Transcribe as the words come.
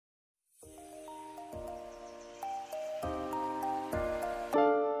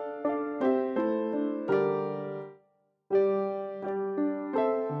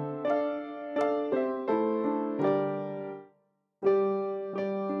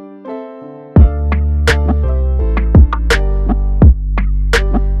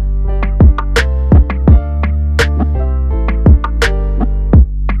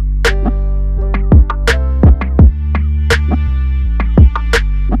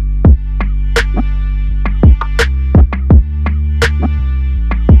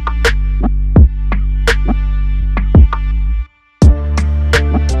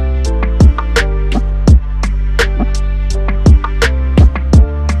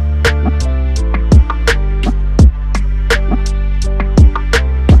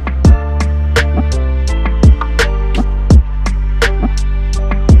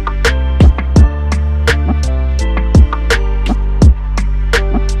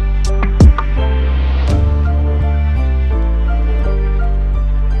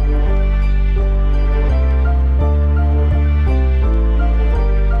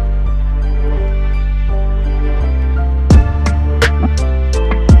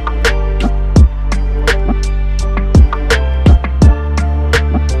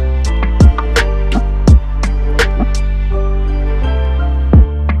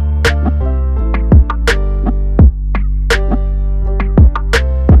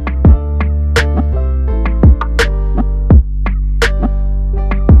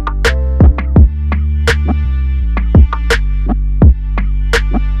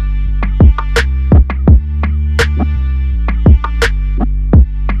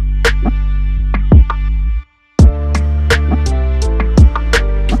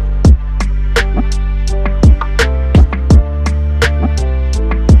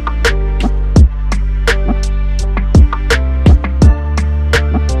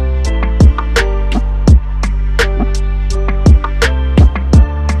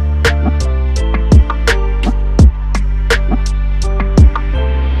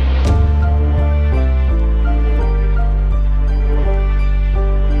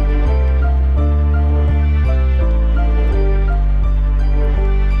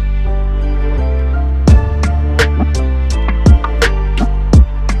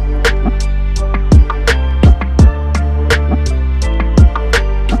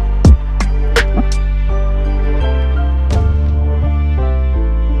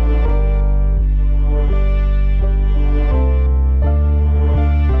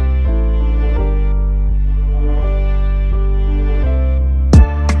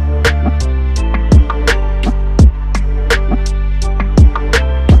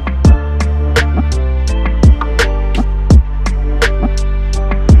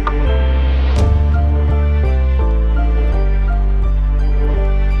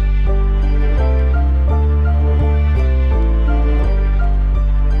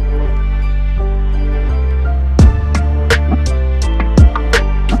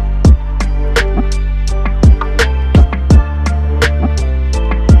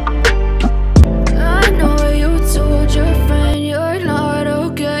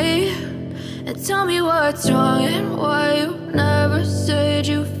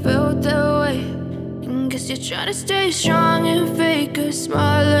trying to stay strong and fake a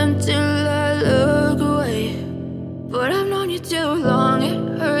smile until I look away. But I've known you too long,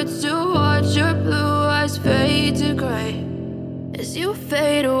 it hurts to watch your blue eyes fade to grey as you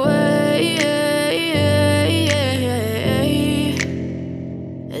fade away,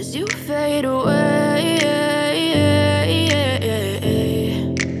 as you fade away.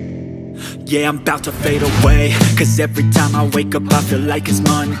 Yeah, I'm about to fade away, cause every time I wake up I feel like it's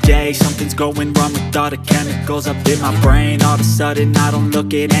Monday. Something's going wrong with all the chemicals up in my brain. All of a sudden I don't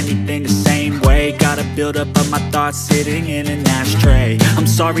look at anything the same way. Gotta build up of my thoughts sitting in an ashtray. I'm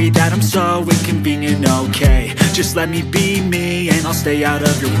sorry that I'm so inconvenient, okay. Just let me be me and I'll stay out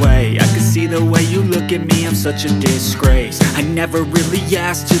of your way. I can see the way you look at me, I'm such a disgrace. I never really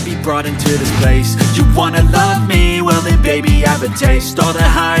asked to be brought into this place. You wanna love me? Well then baby, have a taste. All the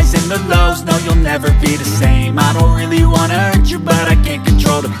highs and the lows, no, you'll never be the same. I don't really wanna hurt you, but I can't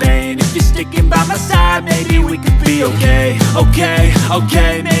control the pain. If you're sticking by my side, maybe we could be okay.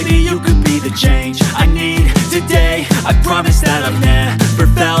 Okay, maybe you could be the change I need today. I promise that I've never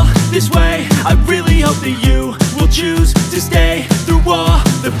felt this way. I really hope that you will choose to stay through all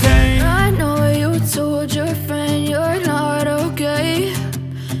the pain. I know you told your friend you're not okay,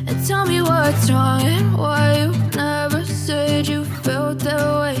 and tell me what's wrong and why you never said you felt that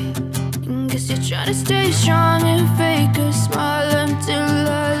way. Guess you're trying to stay strong and fake a smile until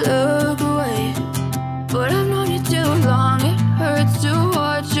I look away. But I've known you too long, it hurts to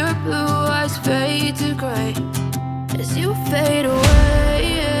watch your blue eyes fade to grey as you fade away,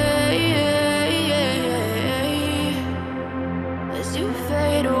 as you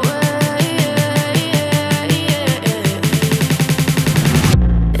fade away,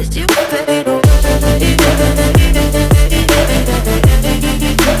 as you fade away.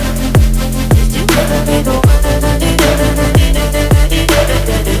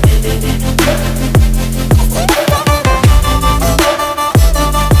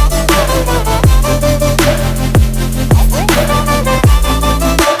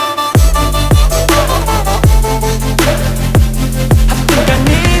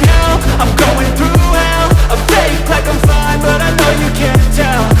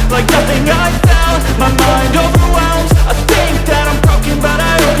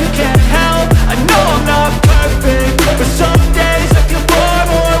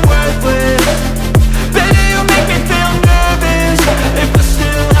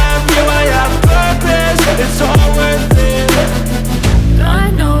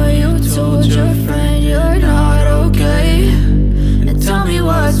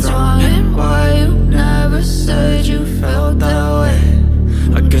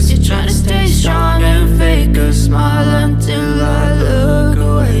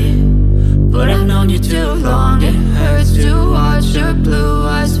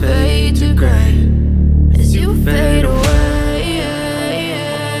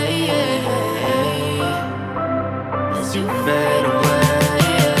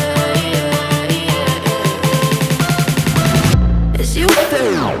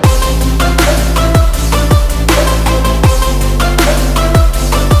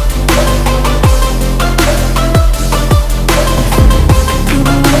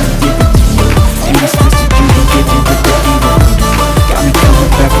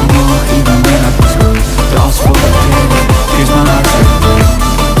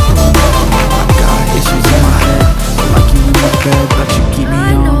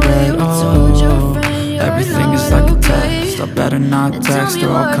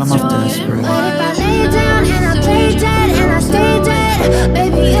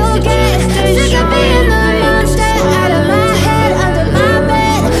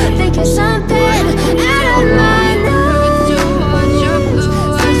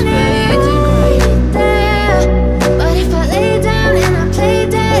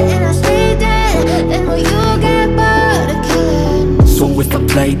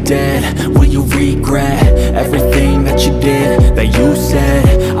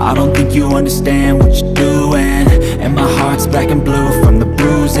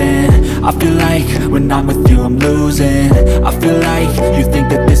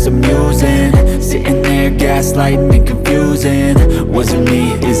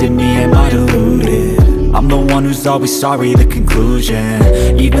 Always sorry, the conclusion.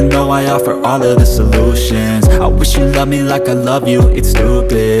 Even though I offer all of the solutions, I wish you loved me like I love you, it's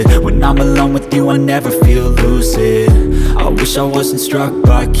stupid. When I'm alone with you I never feel lucid. I wish I wasn't struck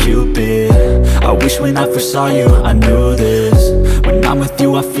by Cupid. I wish when I first saw you I knew this. When I'm with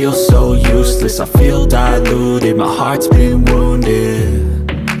you I feel so useless, I feel diluted, my heart's been wounded.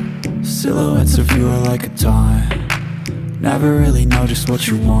 Silhouettes of you are like a taunt, never really know just what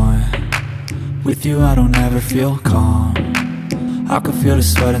you want. With you I don't ever feel calm. I can feel the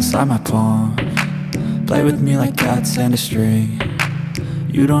sweat inside my palm. Play with me like cats and a string.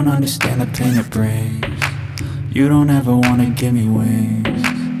 You don't understand the pain it brings. You don't ever wanna give me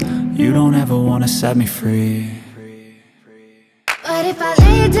wings. You don't ever wanna set me free. But if I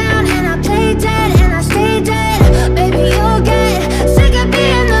lay down and I play dead and I stay dead, baby you'll get sick of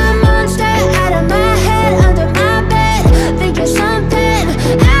being the monster out of my head, under my bed, thinking something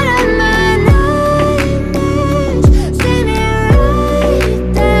out of my nightmares. See me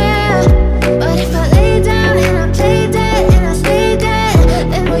right there. But if I lay down and I play dead and I stay dead,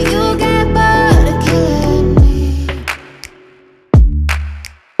 then will you get bored of killing me?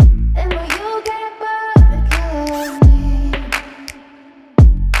 Then will you get bored of killing me?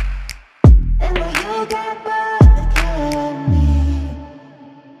 Then will you get bored of killing me?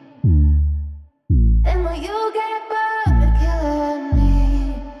 Then will you get bored of killing me?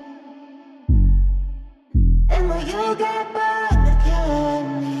 Then will you get bored?